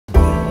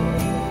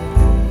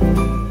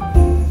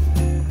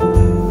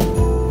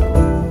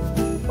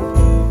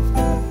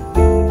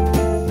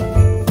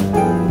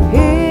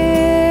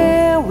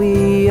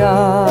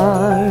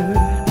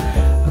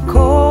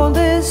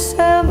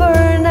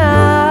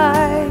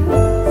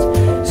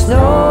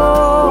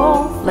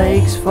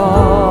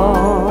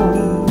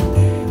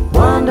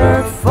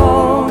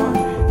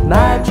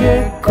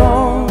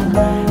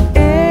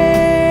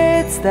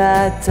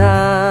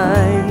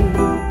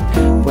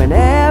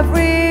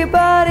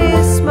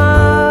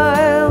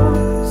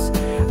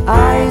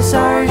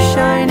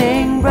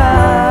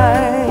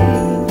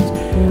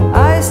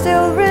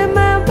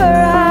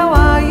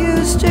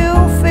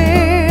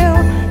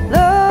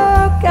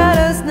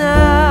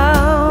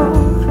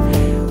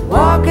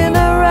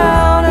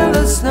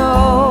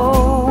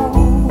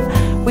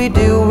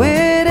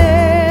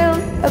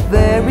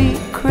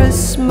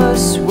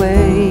Christmas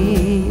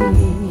wave.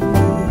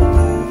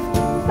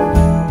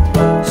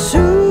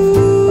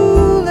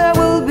 Soon there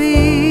will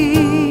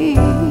be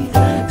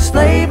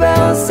sleigh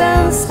bells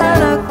and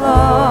Santa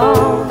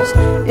Claus.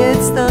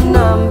 It's the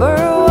number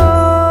one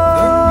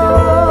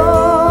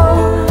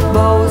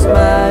most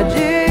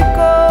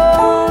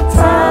magical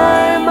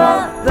time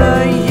of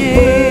the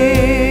year.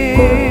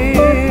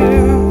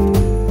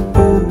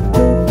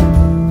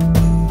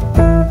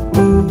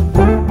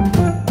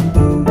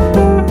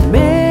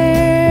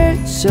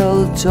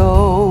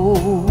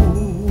 Mistletoe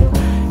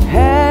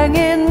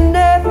hanging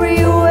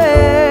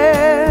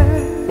everywhere,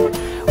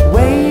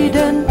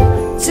 waiting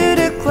to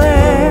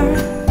declare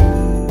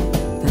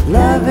that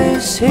love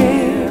is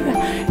here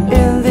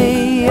in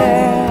the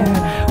air.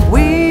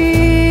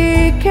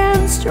 We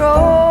can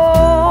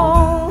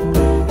stroll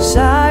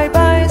side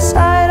by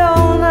side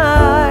all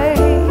night.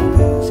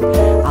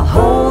 I'll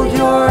hold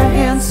your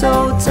hand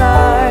so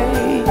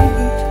tight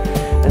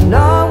and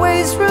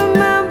always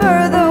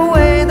remember the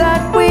way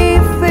that we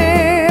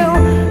feel.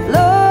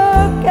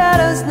 Look at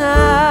us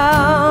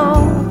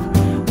now,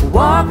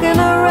 walking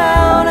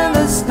around in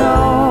the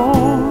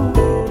snow.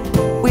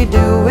 We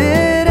do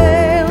it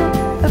in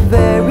a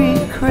very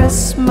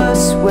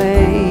Christmas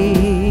way.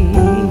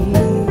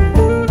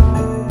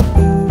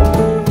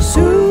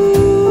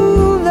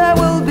 Soon there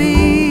will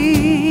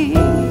be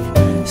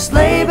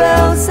sleigh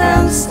bells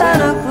and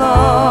Santa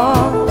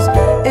Claus.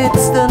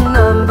 It's the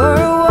number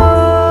one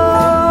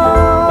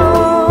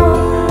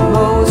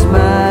most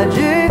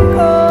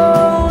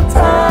magical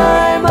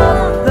time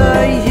of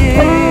the year.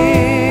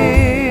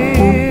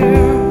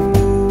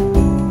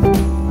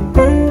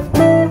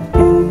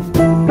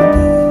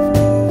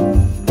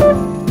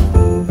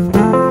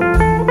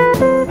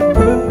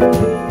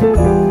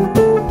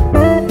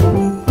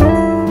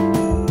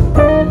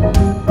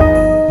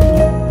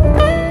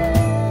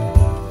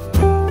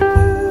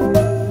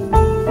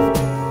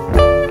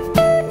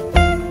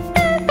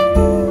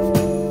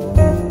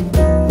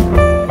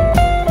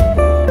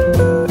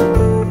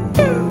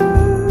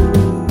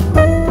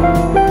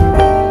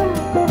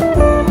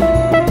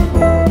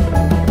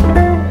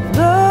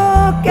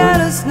 Look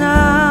at us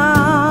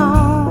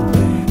now,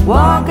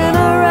 walking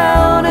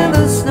around in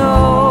the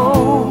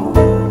snow.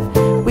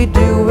 We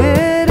do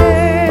it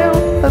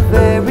in a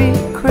very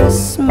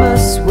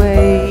Christmas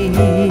way.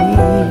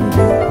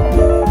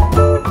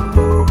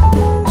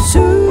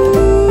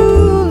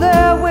 Soon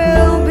there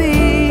will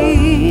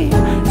be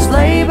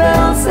sleigh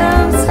bells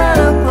and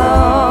Santa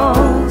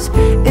Claus.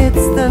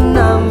 It's the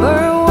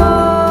number one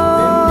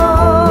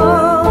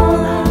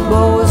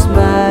most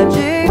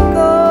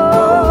magical,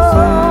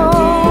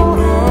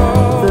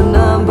 the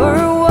number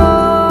one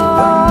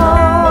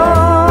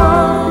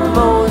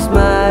most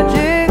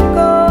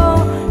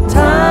magical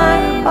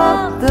time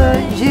of the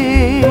year.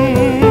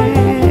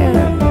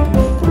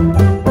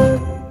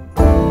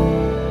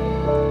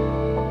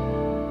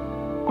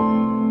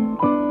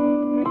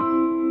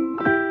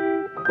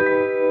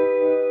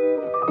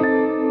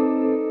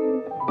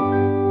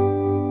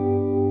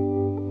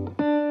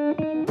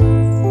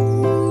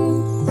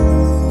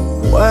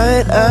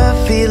 What a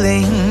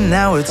feeling,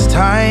 now it's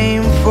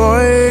time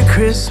for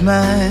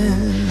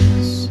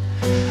Christmas.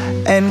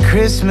 And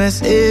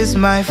Christmas is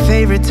my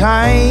favorite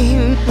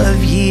time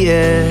of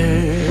year.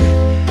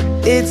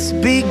 It's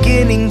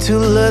beginning to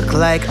look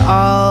like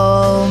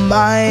all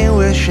my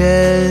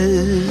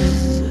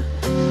wishes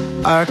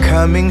are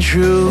coming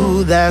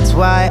true. That's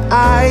why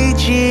I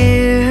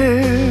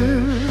cheer.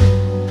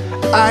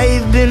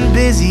 I've been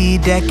busy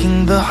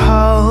decking the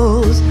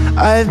halls.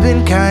 I've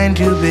been kind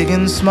to big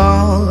and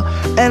small.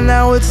 And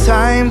now it's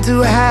time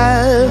to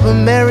have a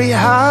merry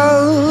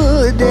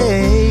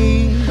holiday.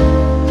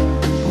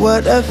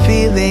 What a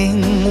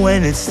feeling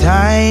when it's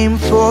time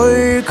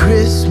for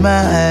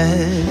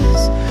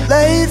Christmas.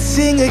 Let's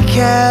sing a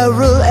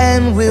carol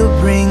and we'll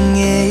bring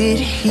it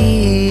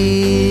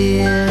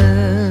here.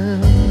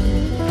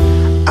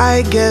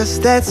 I guess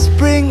that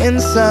spring and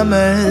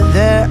summer,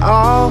 they're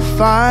all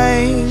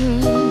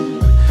fine.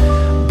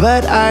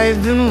 But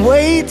I've been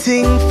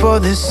waiting for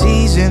the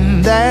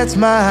season that's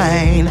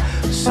mine.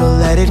 So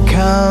let it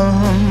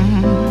come,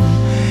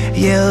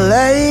 yeah,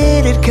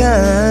 let it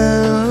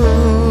come.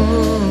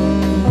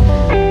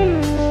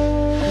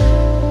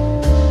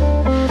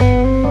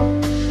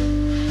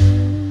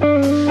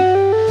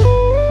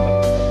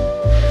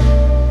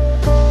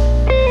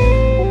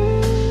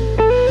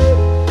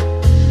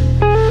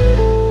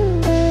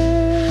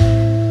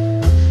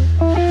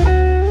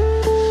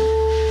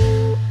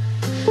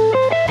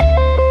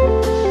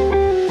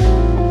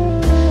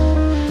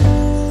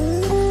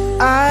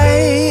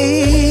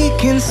 I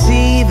can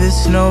see the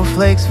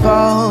snowflakes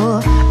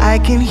fall. I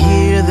can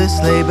hear the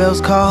sleigh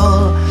bells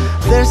call.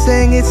 They're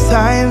saying it's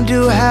time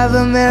to have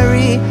a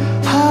merry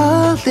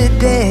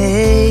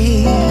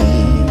holiday.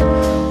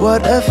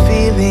 What a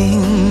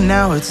feeling,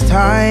 now it's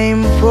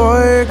time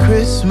for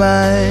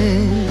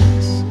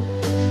Christmas.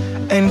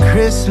 And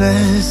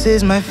Christmas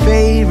is my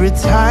favorite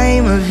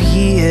time of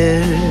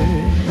year.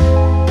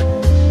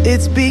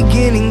 It's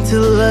beginning to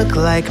look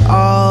like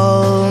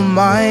all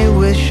my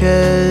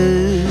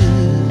wishes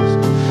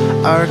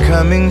are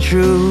coming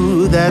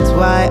true. That's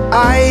why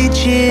I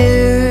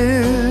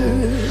cheer.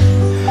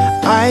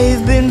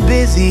 I've been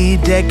busy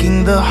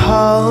decking the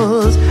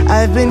halls.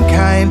 I've been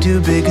kind to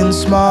big and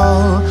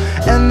small,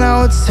 and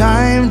now it's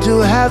time to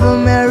have a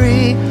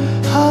merry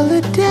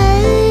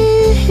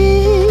holiday.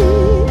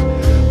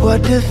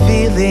 What a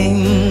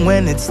feeling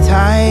when it's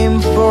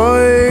time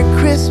for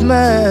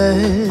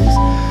Christmas.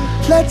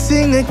 Let's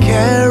sing a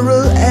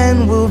carol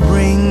and we'll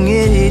bring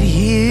it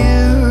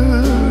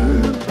here.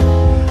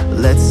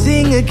 Let's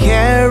sing a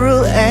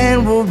carol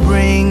and we'll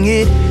bring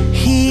it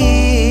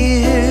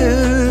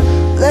here.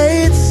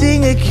 Let's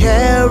sing a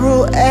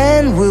carol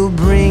and we'll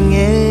bring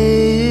it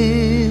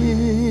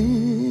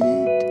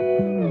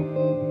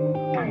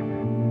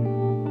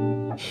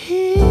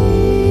here.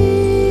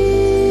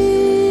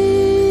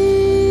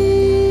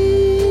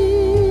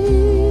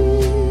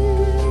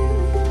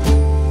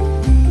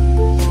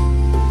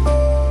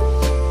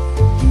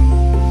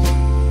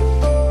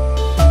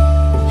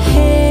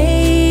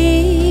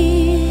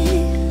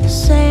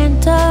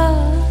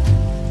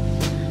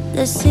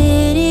 The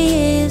city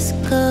is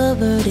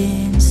covered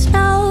in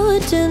snow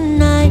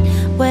tonight.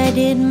 Where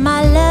did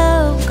my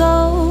love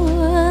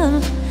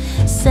go?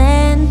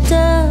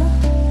 Santa,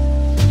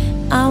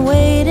 I'm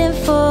waiting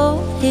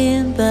for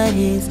him, but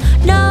he's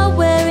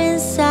nowhere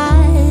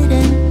inside.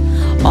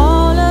 And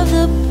all of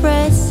the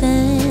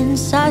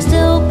presents are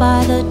still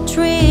by the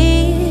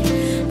tree.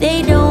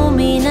 They don't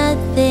mean a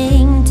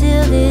thing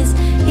till he's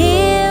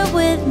here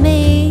with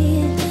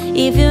me.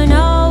 If you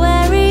know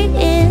where he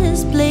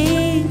is,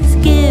 please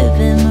give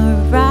him a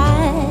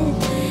ride,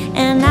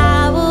 and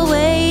I will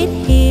wait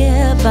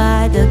here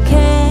by the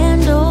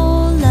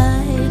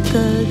candlelight,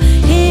 'cause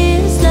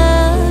his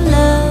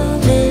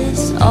love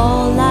is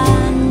all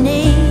I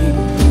need,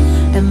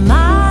 and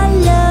my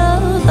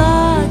love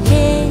I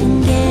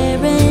can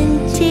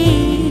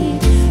guarantee.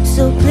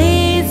 So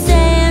please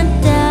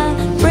Santa,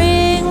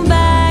 bring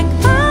back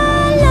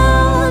my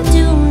love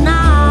tonight.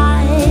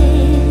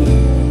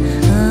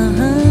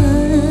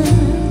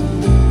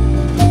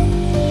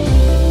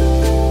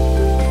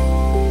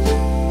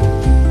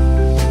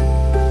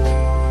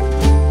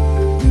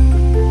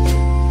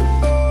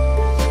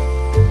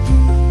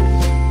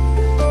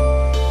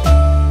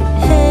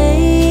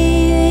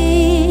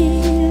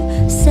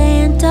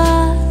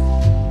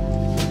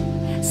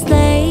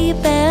 Sleigh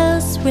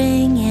bells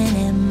ringing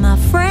and my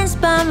friends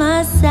by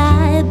my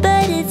side,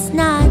 but it's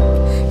not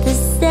the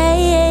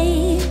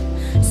same.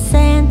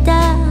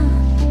 Santa,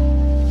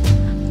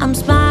 I'm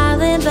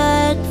smiling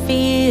but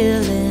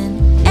feeling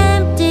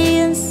empty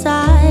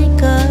inside,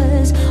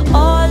 'cause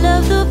all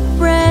of the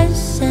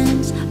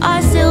presents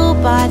are still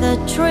by the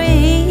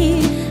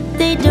tree.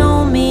 They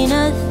don't mean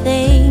a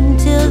thing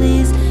till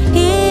he's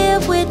here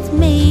with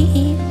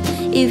me.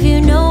 If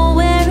you know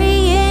where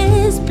he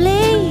is,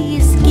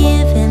 please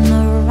give him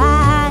a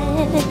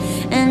ride,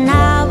 and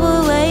I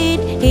will wait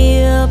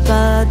here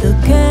by the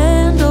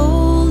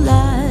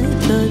candlelight,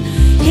 'cause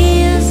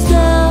his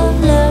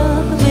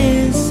love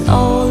is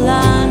all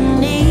I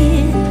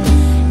need,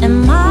 and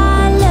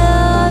my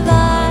love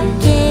I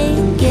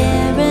can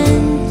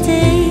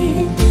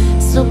guarantee.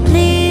 So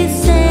please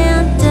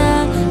Santa,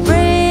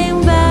 bring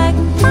back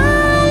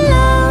my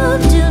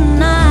love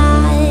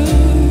tonight.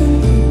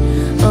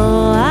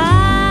 Oh,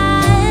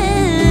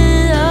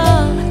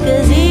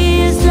 'cause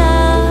his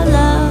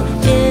love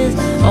is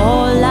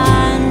all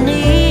I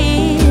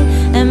need,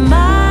 and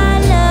my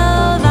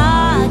love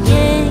I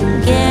can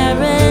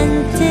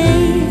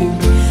guarantee.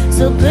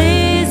 So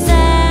please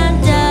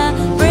Santa,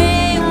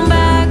 bring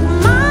back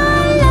my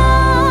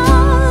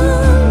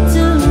love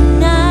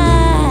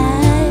tonight,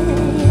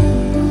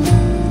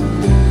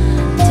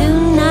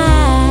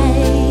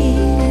 tonight.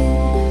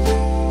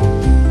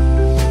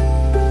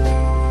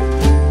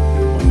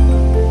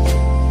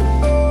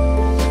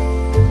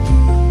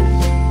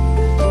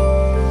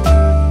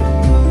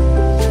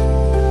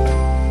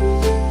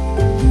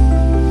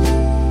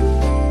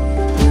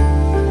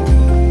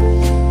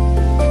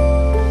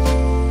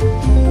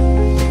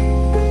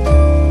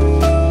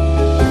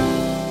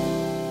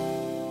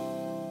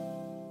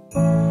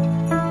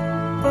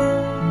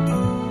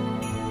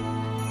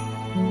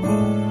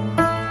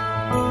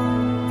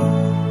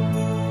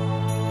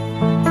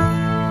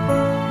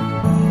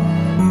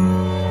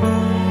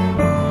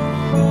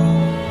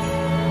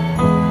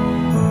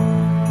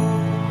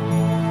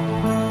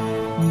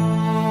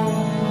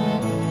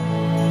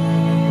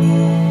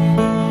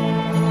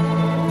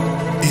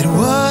 It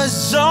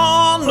was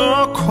on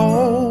a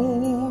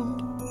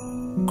cold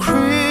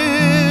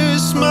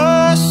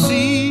Christmas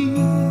Eve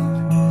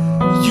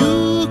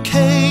you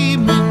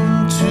came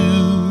into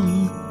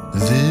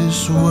this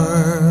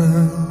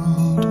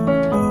world.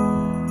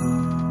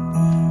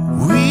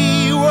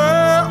 We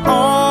were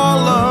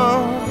all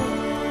up,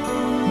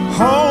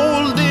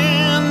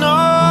 holding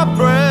our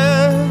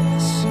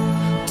breaths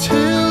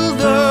till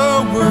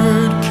the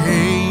word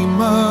came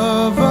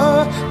of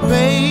a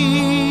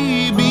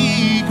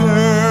baby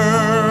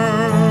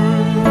girl.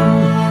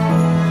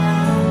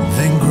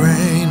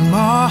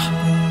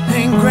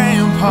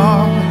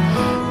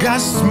 got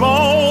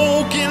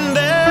smoke in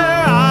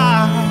their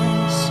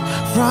eyes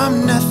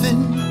from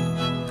nothing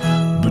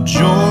but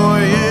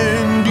joy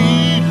and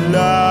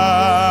delight.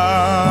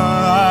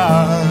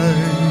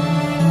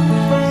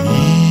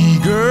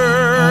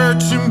 Eager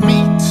to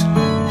meet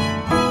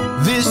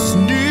this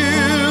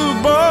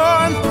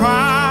newborn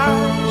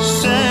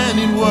prize, and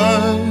it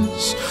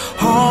was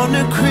on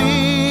a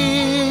Christmas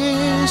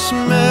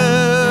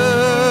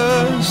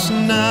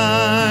night.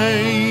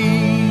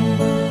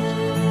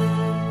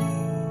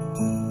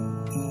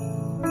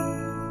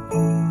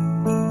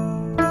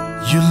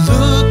 You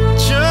look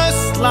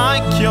just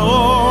like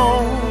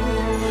your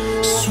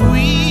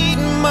sweet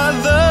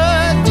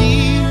mother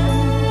dear,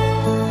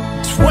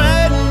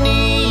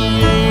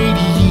 28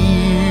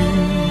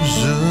 years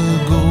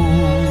ago.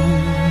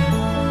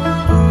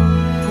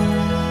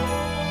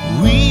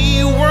 We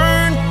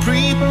weren't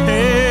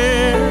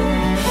prepared.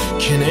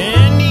 Can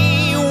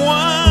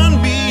anyone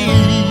be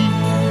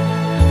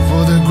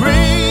for the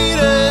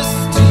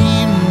greatest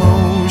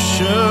emotional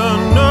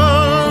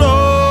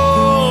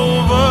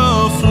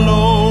overflow?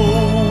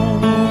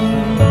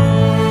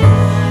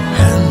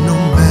 And no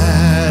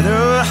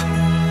matter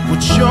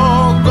what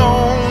you're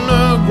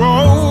gonna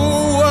grow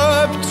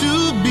up to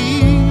be,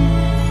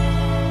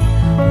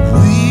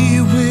 we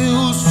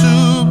will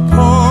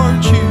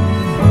support you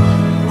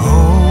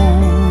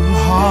wholeheartedly.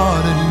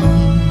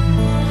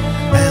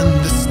 And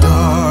the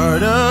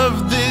start of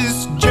this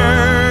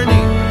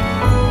journey,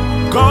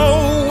 go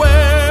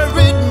where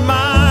it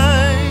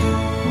might,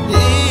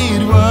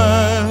 it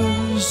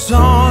was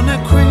on a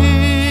Christmas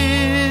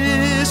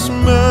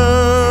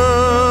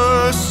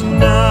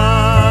night.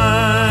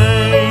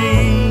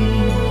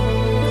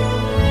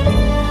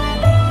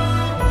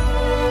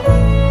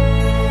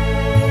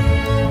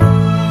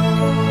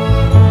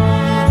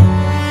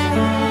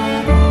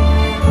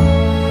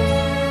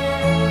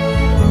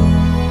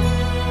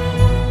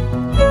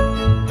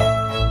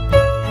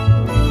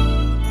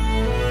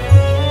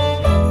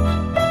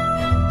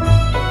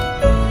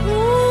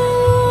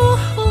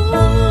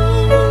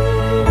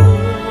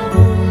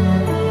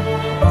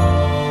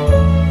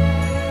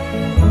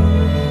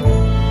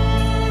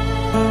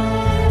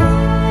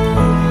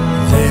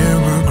 There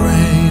were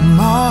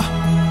Grandma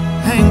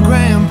and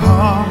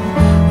Grandpa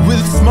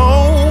with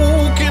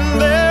smoke in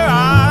their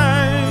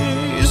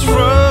eyes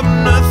from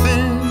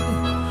nothing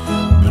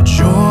but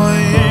joy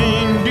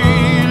and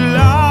delight.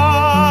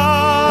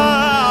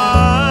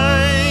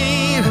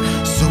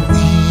 So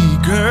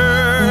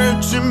eager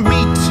to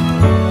meet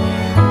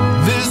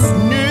this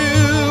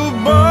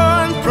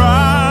newborn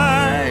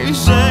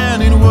prize, and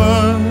it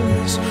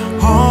was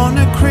on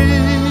a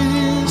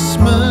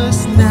Christmas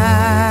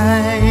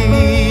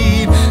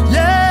night.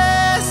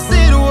 Yes,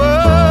 it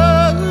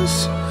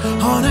was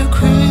on a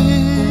Christmas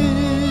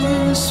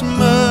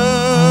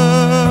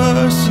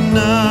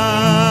night.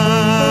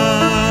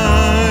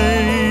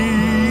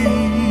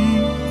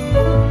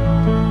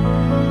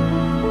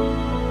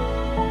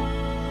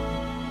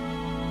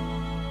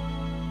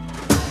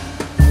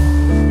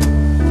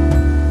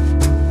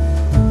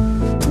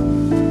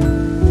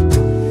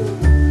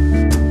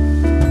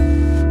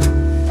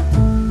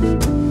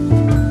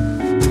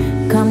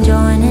 Come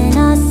joining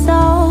us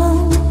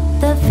all.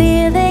 The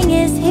feeling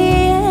is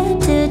here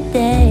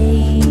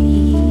today.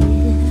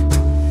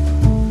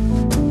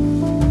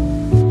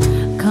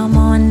 Come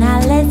on now,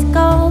 let's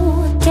go.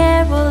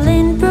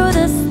 Caroling through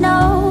the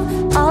snow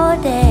all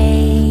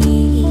day.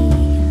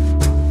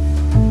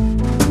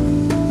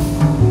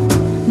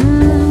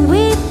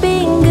 We've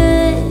been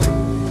good,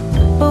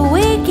 but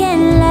we can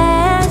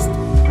last.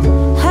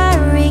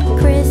 Hurry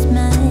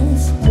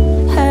Christmas,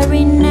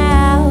 hurry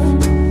now.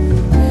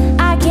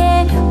 I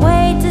can't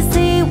wait to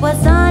see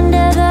what's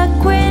under the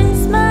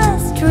Christmas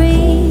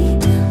tree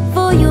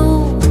for you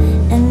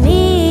and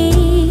me.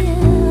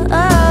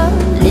 Oh,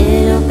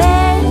 little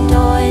bear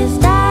toys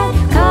that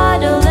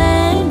cuddle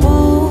and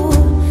woo,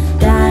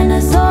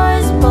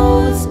 dinosaurs,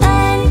 boats,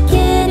 and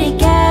kitty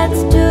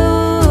cats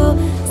too.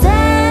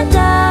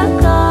 Santa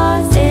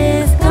Claus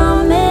is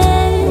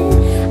coming.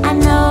 I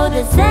know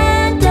that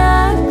Santa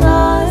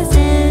Claus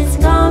is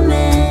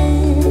coming.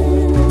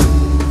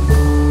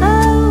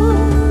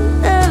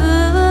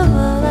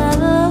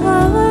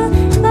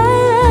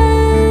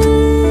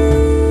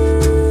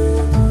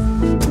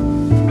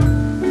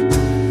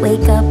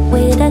 Wake up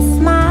with a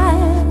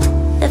smile.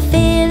 The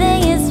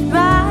feeling is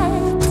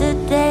right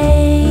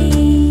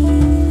today.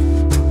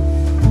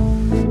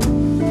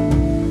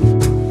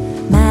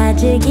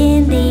 Magic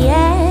in the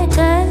air,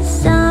 'cause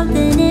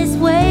something is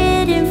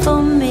waiting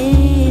for me.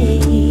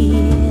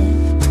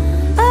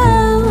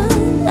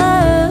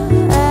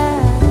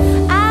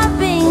 I've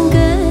been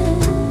good,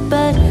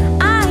 but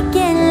I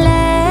can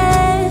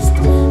last.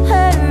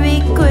 Hurry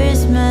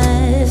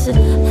Christmas,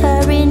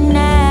 hurry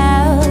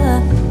now.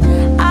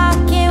 I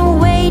can't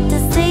wait to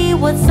see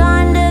what's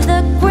under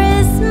the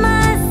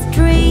Christmas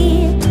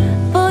tree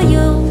for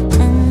you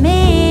and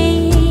me.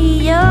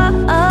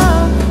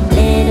 Oh,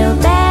 little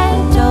bad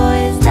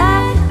toys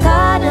that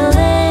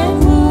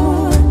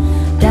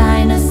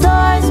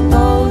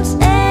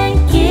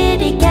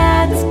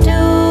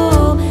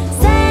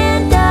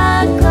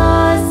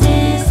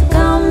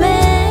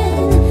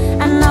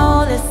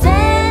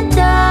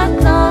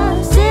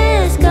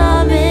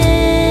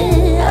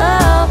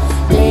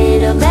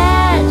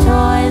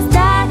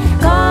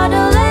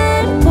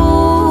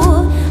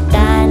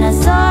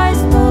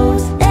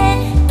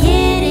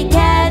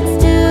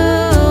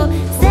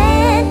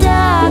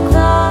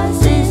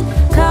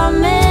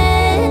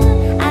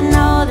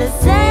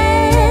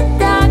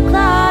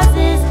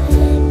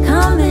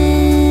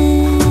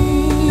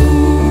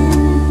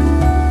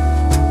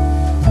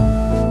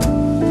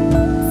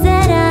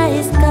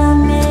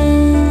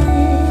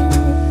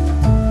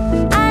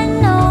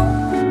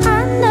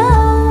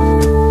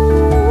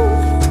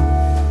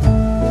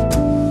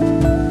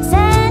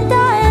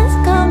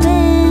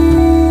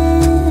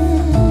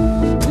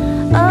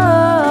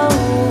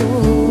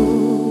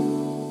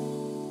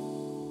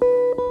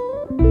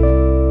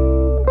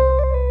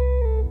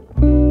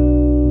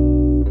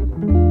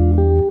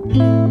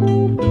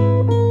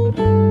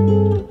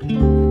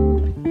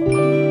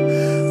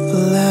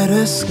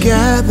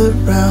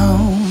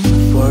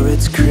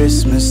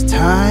Christmas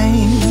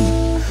time.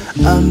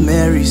 A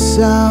merry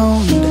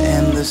sound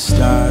and the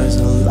stars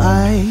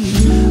alight.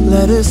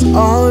 Let us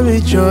all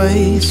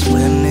rejoice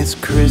when it's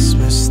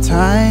Christmas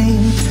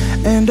time,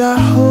 and our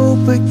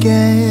hope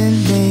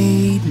again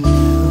made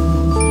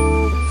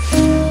new.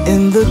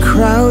 In the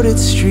crowded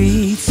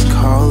streets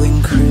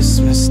calling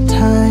Christmas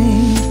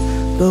time,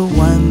 the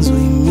ones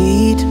we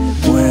meet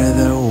wear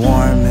their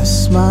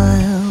warmest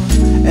smile.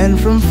 And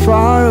from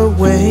far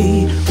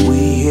away we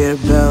hear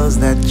bells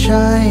that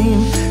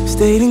chime,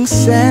 stating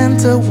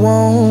Santa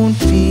won't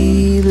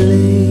be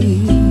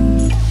late.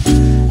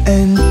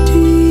 And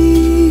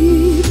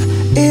deep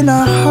in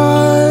our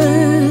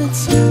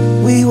hearts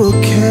we will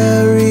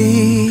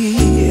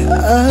carry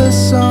a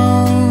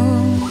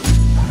song,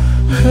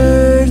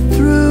 heard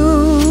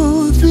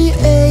through the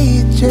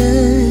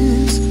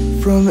ages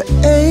from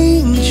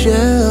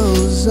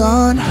angels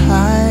on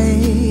high.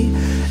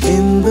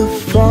 In the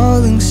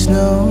falling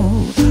snow,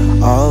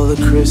 all the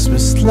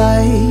Christmas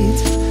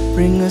lights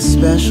bring a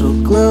special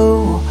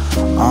glow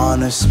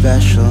on a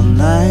special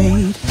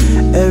night.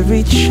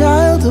 Every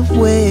child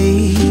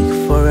awake,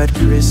 for at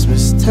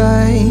Christmas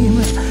time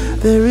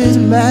there is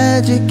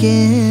magic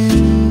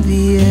in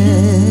the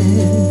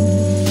air.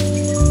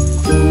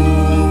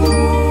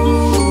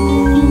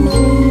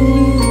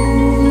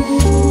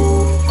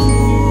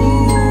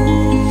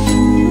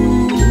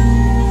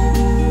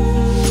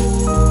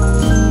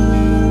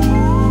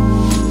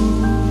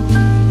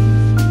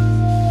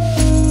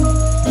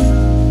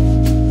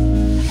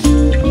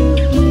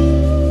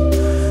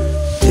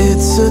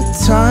 It's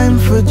a time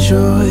for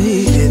joy,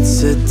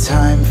 it's a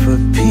time for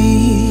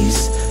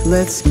peace.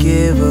 Let's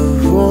give a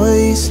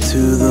voice to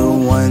the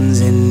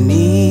ones in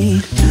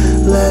need.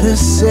 Let us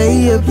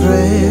say a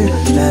prayer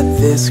that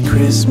this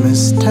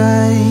Christmas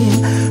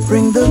time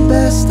bring the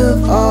best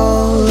of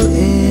all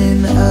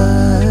in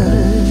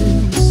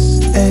us.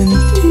 And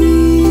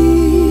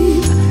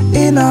deep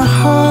in our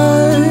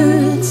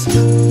hearts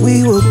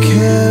we will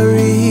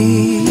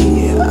carry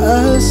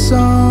a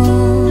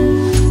song,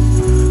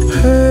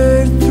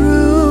 heard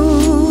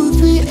through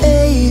the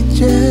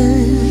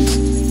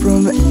ages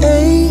from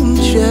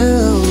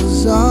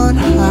angels on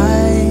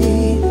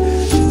high.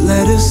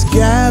 Let us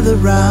gather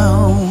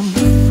round,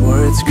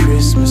 for it's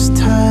Christmas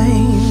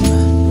time.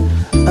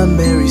 A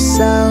merry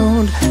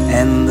sound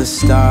and the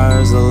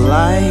stars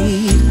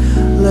alight.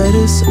 Let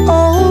us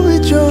all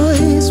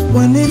rejoice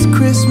when it's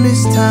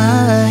Christmas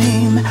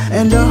time,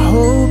 and our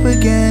hope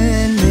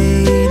again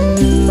made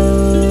new.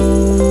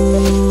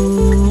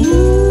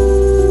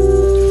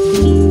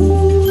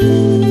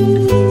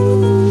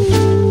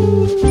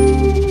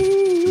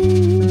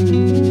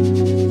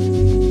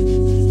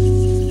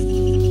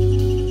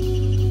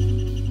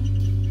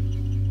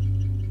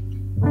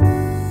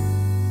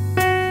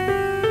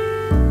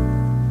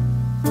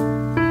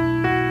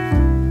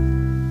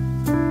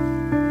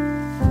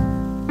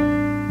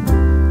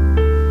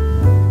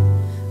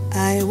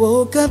 I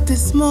woke up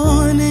this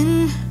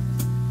morning,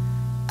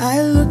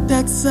 I looked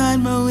outside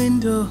my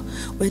window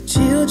where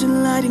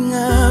children lighting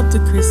up the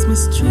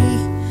Christmas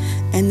tree,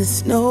 and the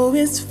snow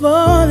is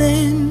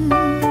falling.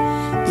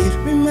 It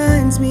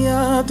reminds me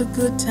of the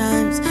good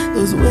times,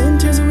 those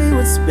winters we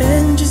would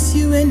spend just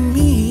you and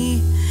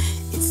me.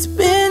 It's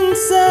been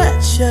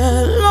such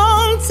a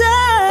long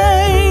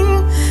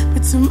time,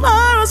 but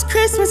tomorrow's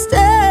Christmas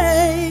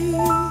Day,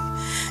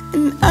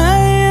 and I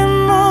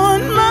am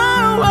on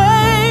my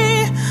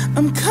way.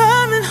 I'm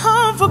coming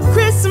home for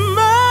Christmas.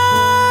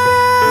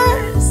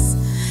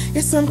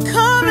 Yes, I'm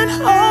coming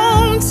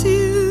home to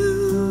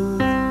you.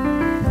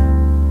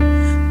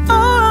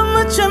 Oh, how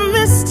much I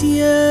missed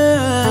you.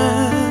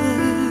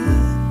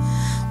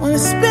 Wanna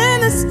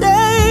spend this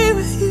day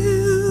with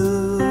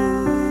you.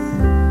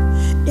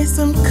 Yes,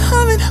 I'm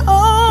coming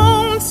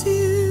home to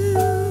you.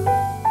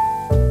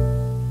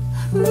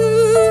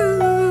 Ooh.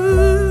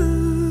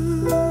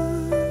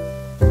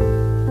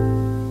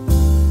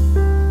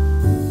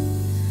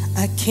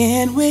 I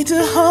can't wait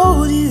to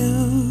hold you.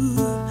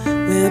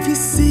 We'll be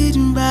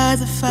sitting by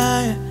the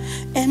fire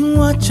and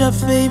watch our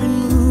favorite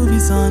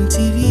movies on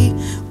TV.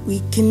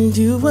 We can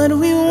do what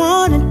we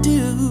wanna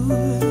do.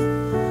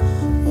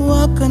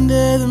 Walk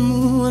under the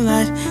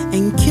moonlight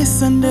and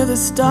kiss under the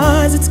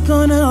stars. It's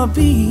gonna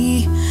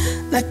be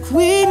like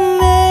we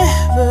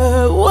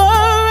never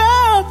were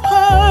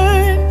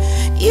apart.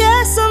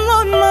 Yes, I'm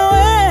on my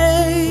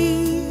way.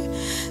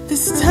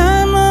 This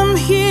time I'm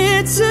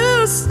here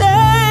to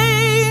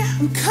stay.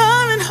 I'm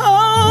coming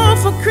home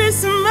for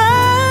Christmas.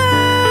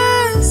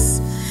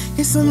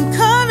 Yes, I'm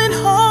coming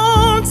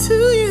home to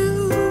you.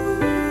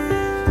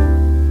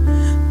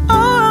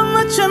 Oh, how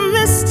much I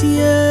missed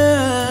you.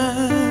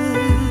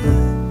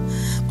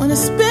 Wanna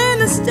spend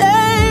this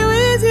day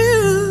with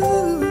you.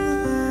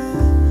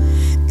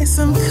 Yes,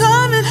 I'm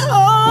coming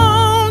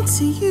home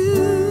to you.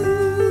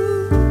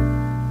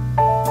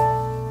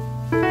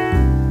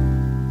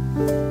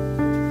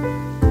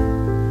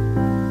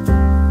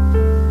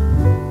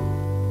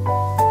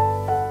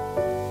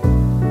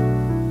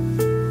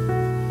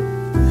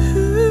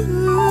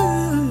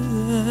 Ooh.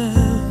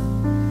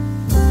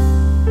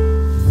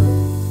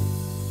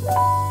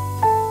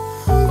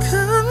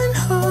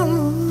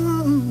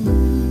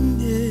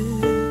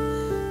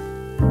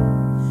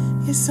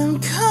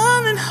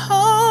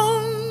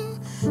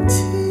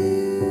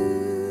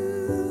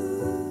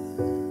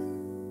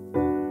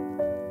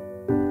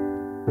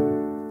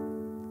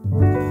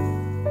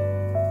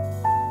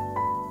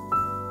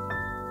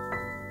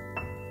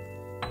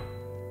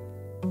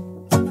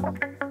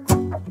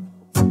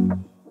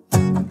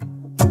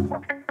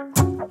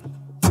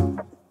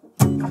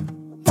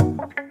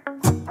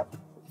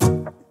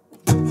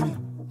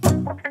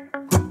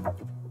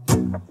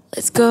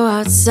 Let's go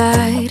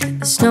outside,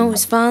 the snow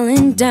is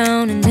falling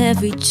down and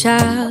every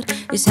child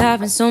is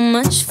having so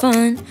much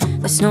fun.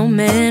 The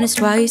snowman is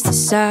twice the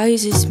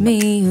size as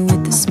me,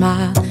 with a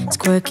smile as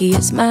quirky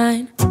as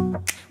mine.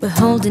 We're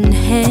holding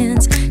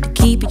hands to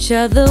keep each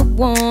other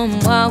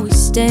warm while we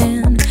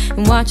stand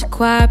and watch a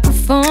choir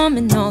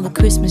performing all the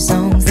Christmas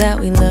songs that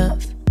we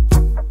love.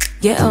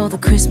 Yeah, all the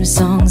Christmas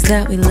songs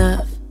that we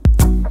love.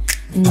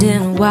 And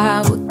in a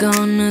while we're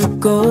gonna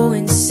go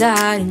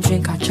inside and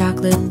drink our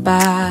chocolate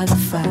by the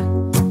fire.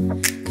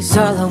 'Cause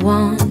all I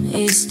want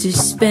is to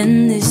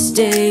spend this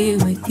day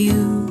with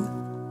you.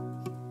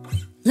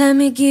 Let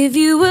me give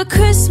you a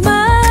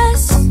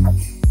Christmas,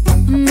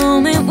 a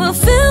moment we'll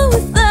fill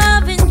with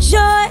love and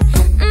joy.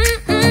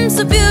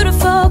 So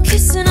beautiful,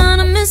 kissing on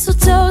a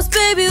mistletoe,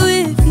 baby,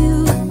 with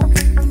you.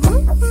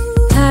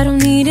 I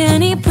don't need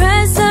any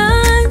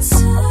presents,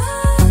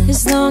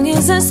 as long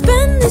as I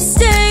spend this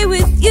day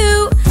with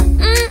you.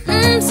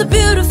 So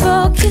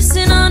beautiful,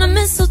 kissing on a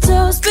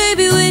mistletoe,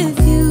 baby, with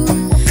you.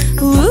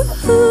 Ooh.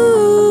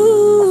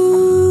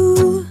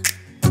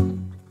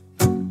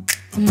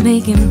 I'm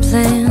making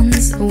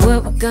plans of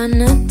what we're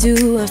gonna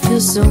do. I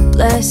feel so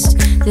blessed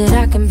that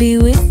I can be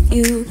with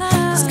you,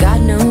 'cause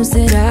God knows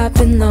that I've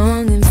been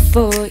longing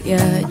for you.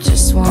 I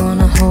just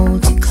wanna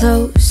hold you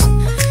close.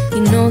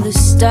 You know the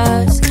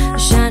stars are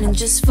shining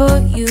just for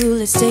you.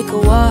 Let's take a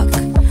walk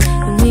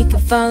and we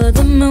can follow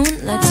the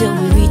moonlight till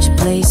we reach a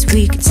place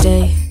we can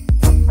stay.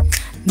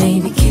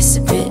 Maybe kiss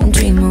a bit and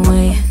dream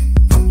away.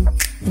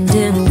 And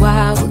in a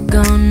while we're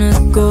gonna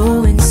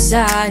go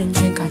inside and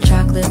drink our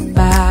chocolate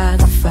by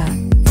the fire.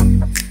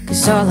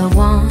 'Cause all I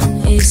want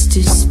is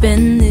to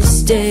spend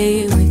this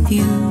day with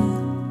you.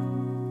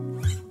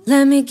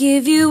 Let me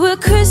give you a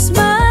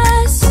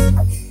Christmas,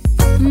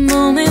 a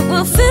moment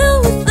we'll fill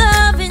with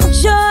love and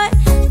joy.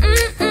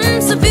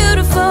 So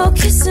beautiful,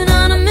 kissing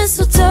on a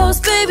mistletoe,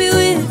 baby,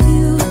 with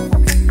you.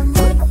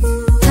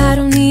 I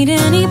don't need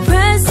any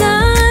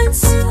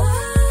presents,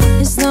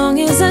 as long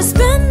as I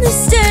spend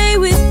this day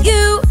with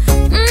you.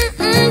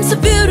 So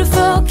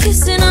beautiful,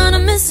 kissing on a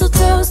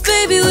mistletoe,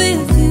 baby,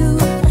 with you.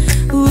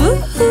 Ooh.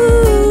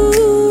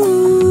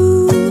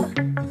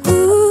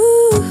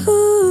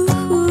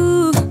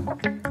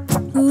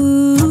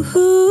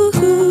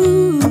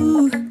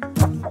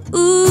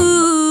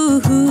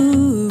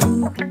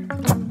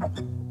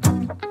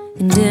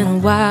 And in a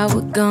while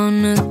we're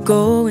gonna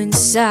go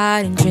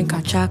inside and drink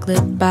our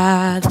chocolate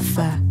by the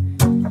fire.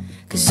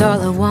 'Cause all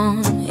I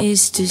want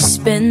is to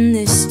spend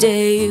this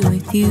day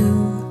with you.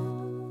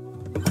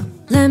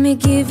 Let me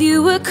give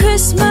you a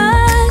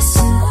Christmas,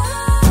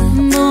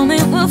 a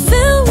moment we'll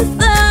fill with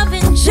love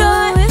and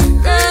joy.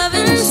 Love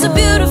and so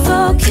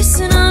beautiful,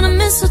 kissing on a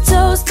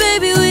mistletoe,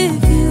 baby,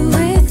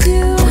 with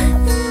you.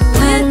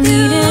 I don't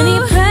need any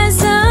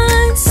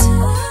presents,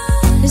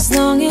 as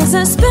long as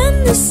I spend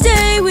this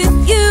day with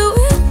you.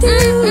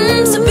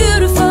 So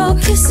beautiful,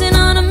 kissing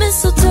on a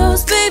mistletoe,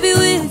 baby,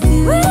 with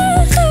you.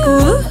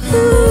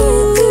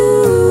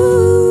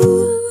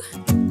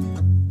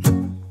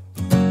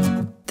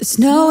 The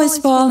snow is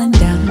falling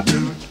down.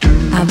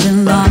 I've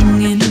been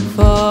longing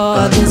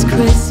for this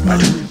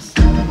Christmas,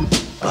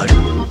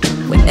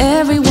 when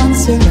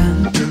everyone's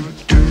around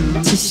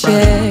to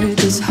share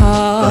this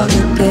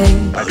holiday.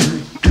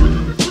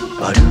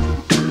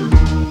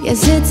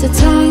 Yes, it's a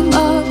time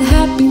of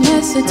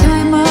happiness, a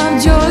time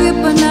of joy,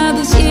 but now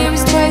this year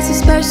is twice as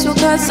special,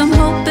 'cause I'm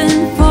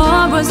hoping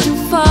for us to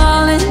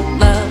fall in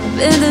love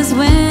in this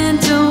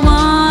winter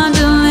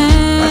wonderland.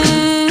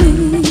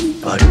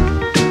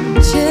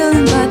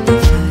 Chilling by the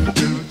fire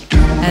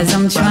as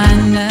I'm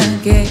trying to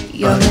get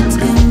your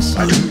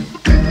attention,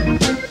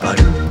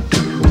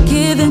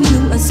 giving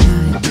you a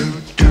smile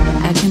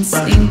I can't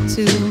seem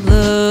to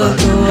look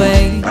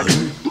away.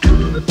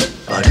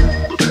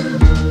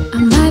 I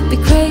might be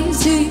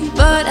crazy,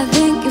 but I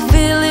think you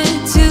feel it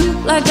too,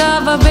 like a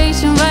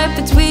vibration right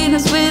between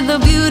us with a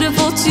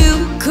beautiful two.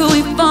 Could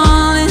we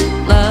fall in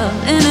love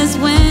in this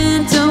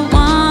winter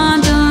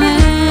wonderland?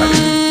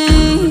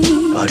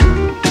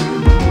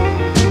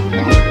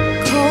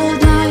 Cold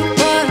night,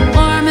 but I'm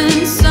warm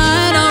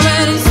inside.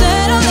 Already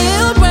said a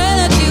little prayer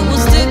that you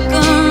will stick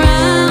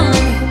around.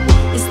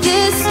 Is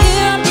this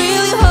year I'm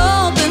really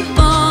hoping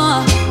for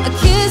a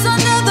kiss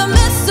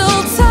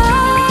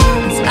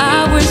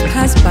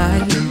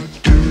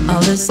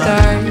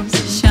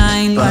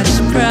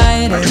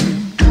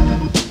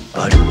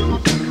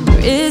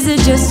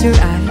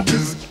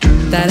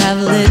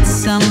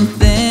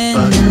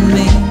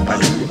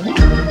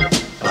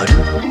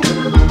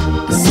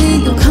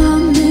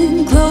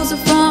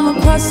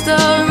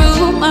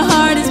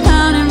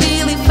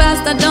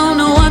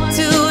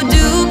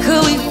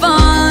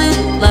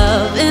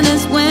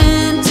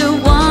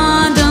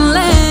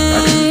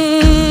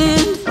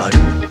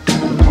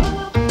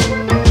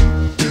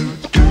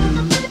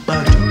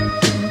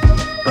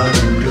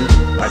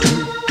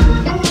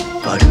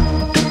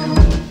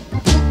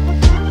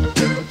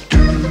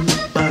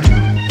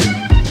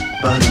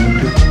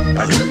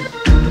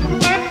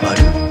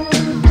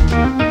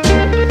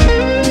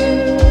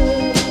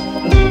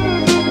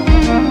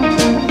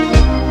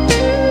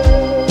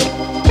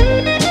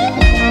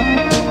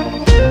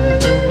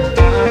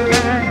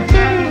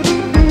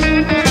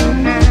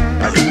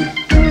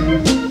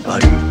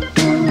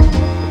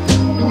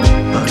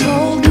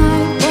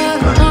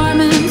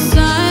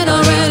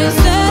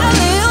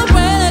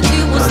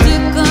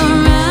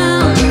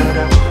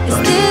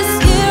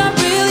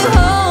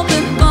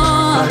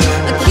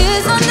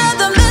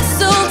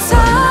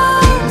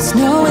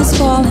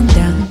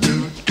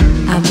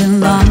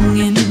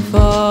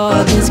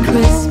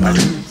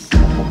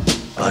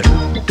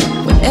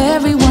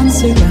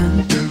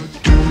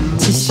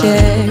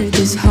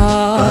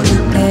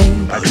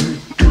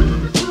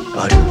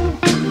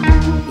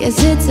Yes,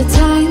 it's a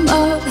time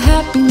of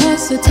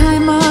happiness, a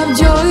time of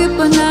joy.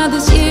 But now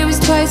this year is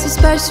twice as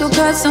special,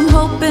 'cause I'm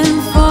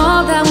hoping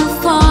for that we'll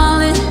fall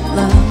in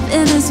love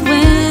in this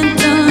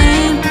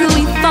winterland. Could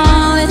we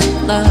fall in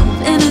love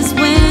in this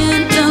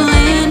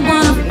winterland?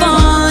 Wanna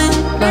fall in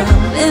love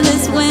in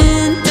this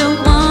winter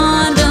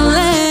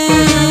wonderland.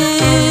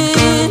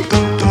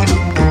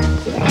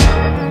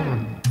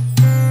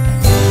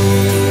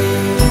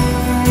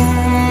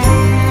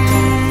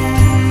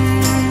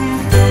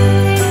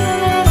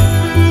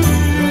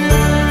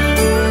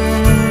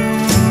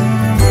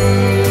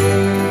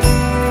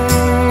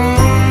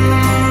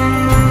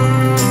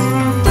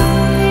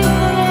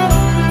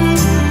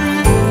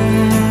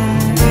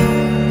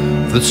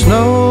 The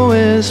snow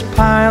is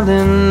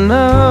piling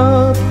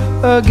up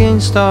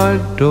against our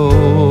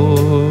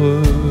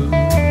door,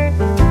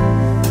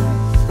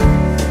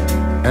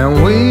 and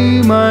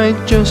we might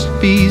just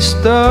be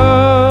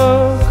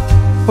stuck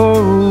for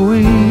a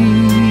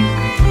week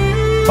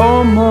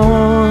or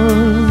more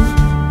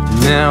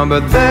now,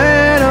 but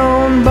that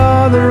don't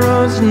bother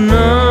us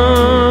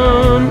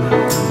none.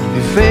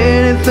 If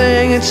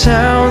anything, it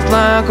sounds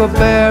like a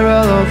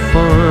barrel of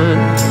fun.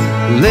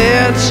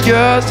 Let's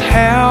just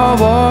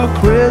have our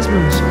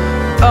Christmas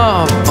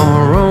of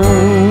our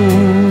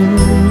own.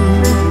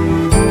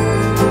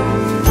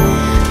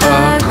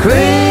 A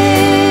Christmas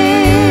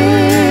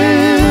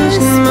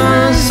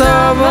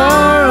of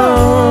our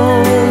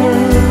own.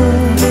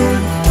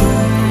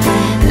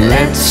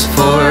 Let's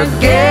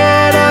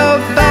forget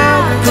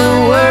about the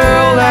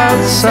world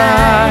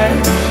outside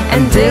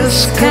and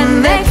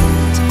disconnect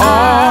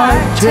our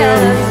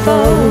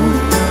telephone.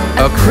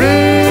 A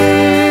Christmas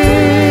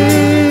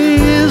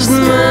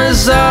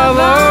of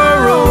our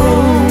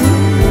own,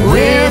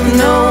 with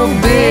no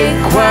big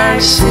choir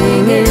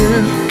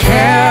singing,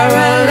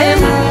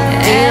 caroling,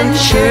 and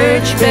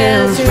church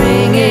bells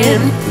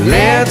ringing.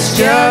 Let's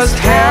just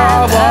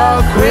have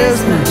a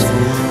Christmas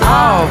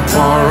of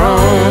our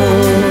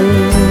own.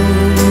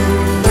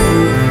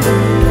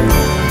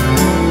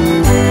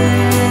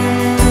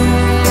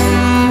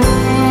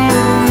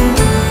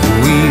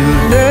 We'll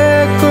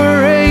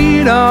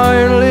decorate our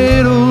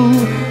little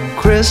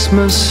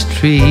Christmas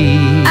tree.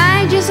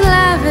 I just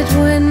love it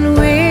when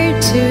we're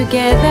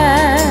together,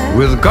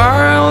 with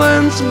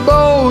garlands,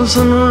 bows,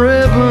 and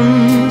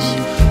ribbons.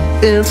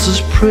 It's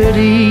as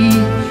pretty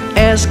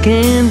as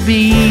can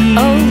be.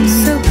 oh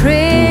so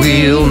pretty.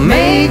 We'll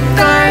make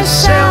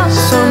ourselves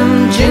some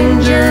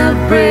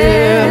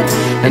gingerbread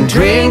and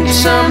drink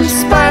some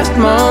spiced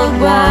mulled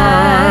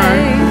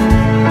wine.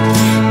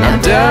 Now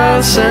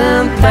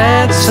doesn't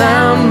that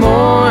sound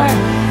more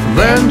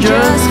than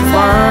just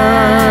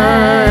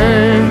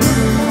fine?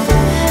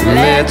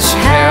 Let's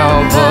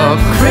have a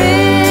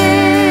Christmas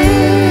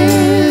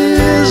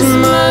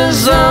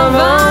of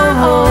our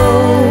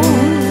own.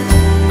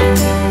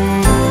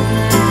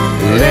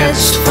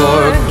 Let's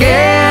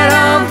forget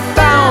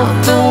about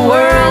the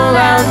world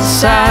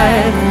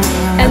outside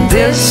and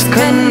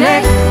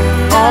disconnect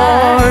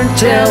our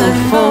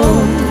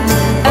telephone.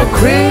 A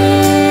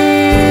Christmas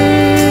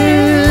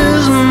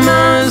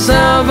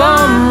of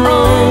our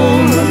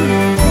own.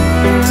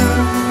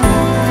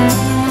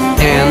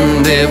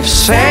 And if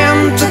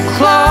Santa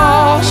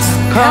Claus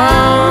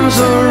comes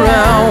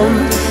around,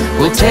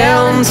 we'll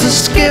tell him to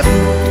skip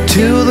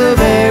to the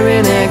very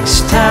next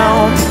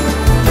town.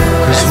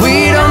 'Cause we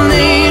don't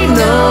need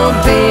no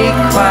big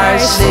choir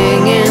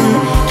singing,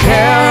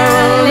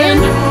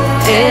 caroling,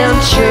 and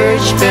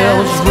church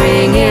bells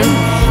ringing.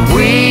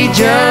 We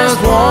just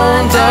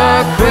want the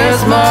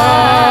Christmas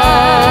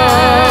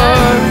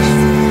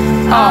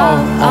of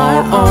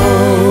our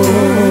own.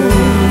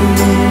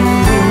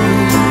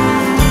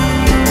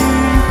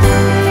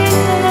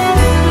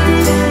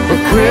 The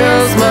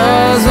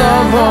Christmas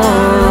of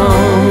our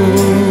own.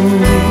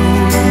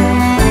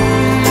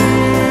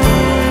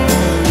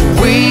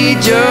 We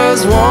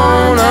just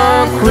want a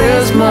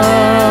Christmas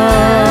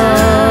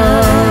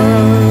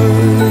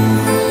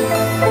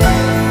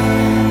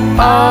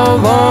of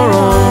our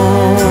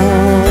own.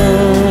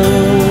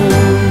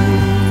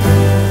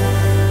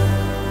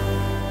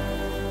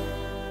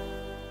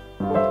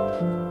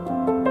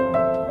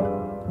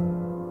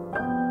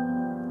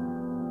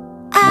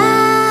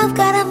 I've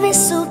got a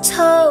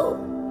mistletoe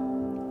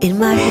in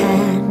my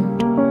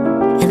hand,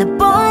 and the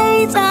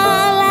boys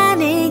are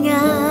lining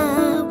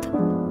up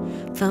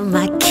for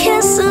my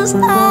kisses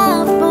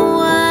all for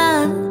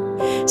one.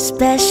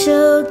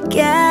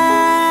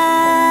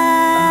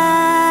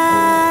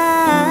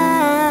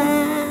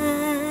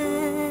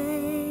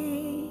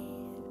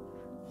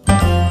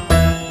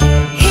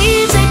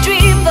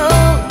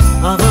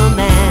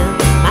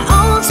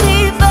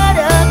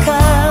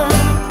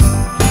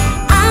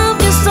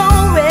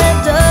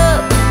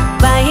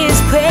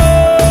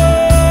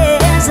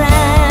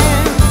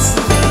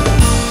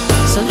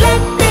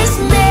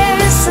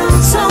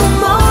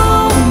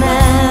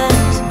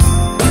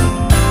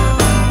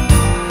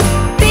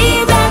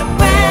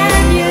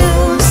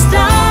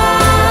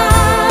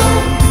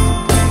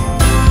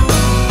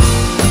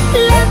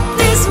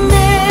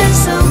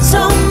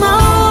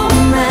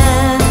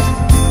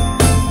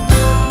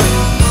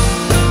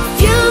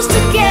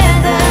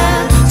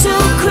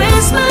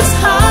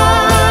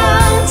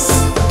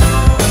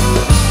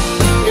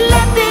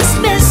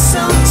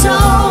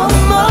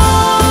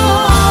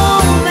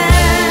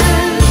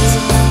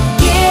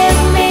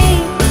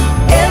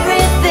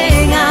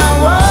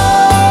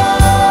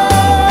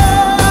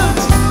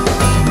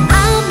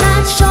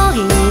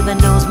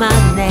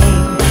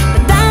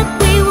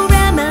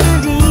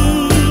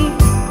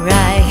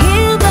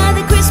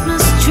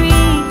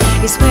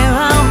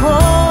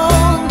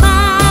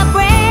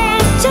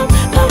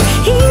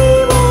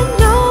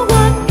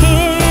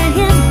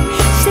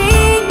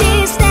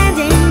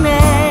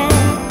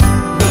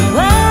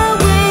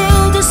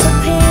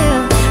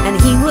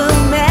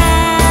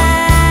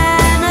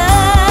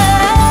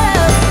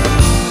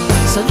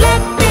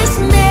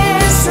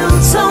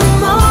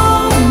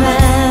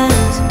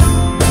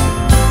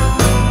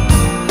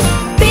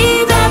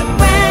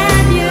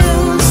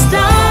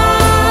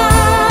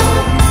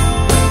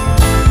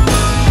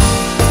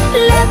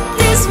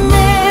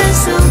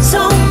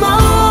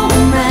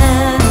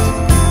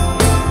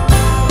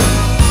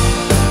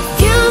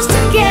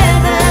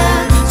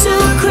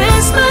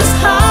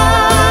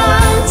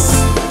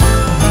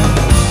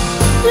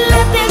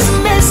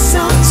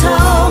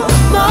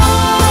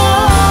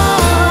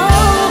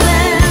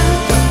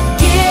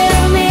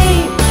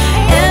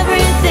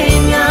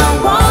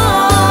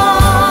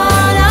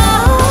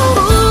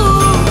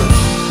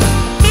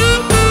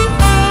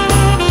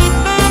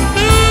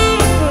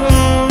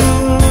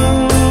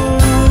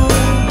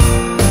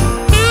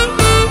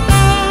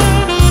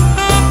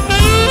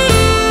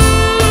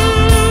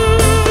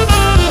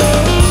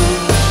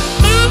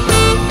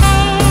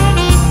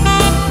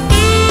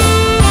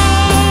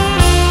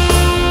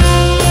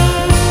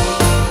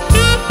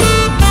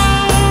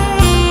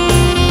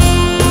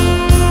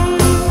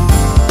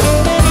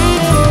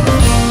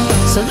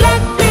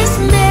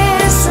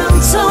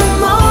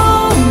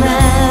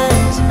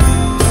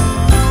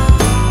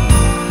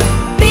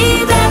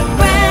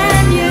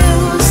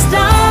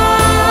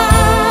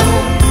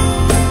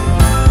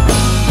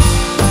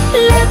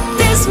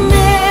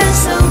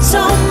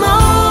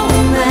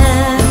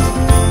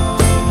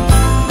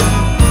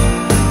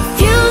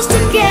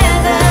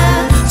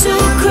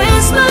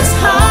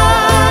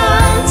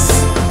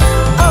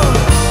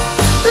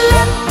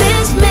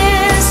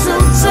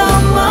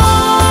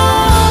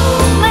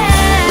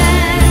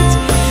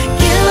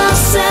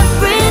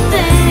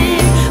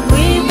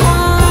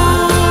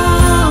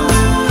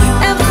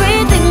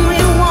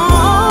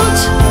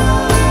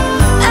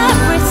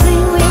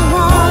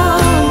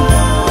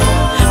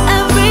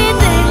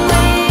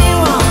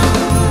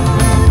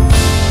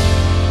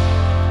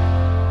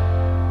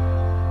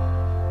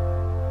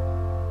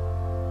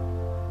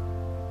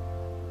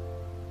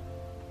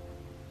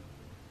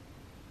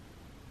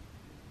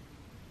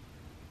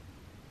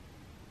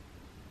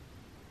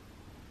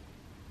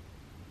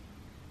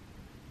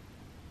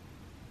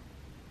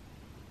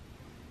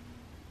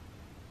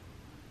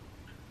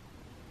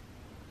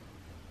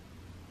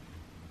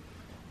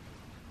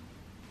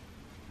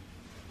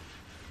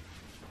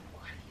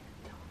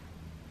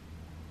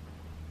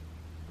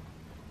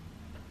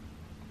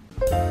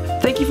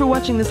 for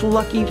watching this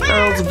Lucky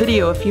Earls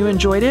video. If you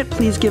enjoyed it,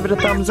 please give it a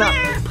thumbs up.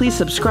 Please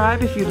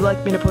subscribe if you'd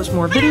like me to post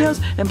more videos,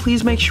 and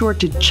please make sure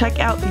to check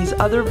out these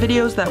other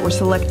videos that were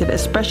selected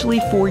especially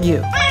for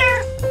you.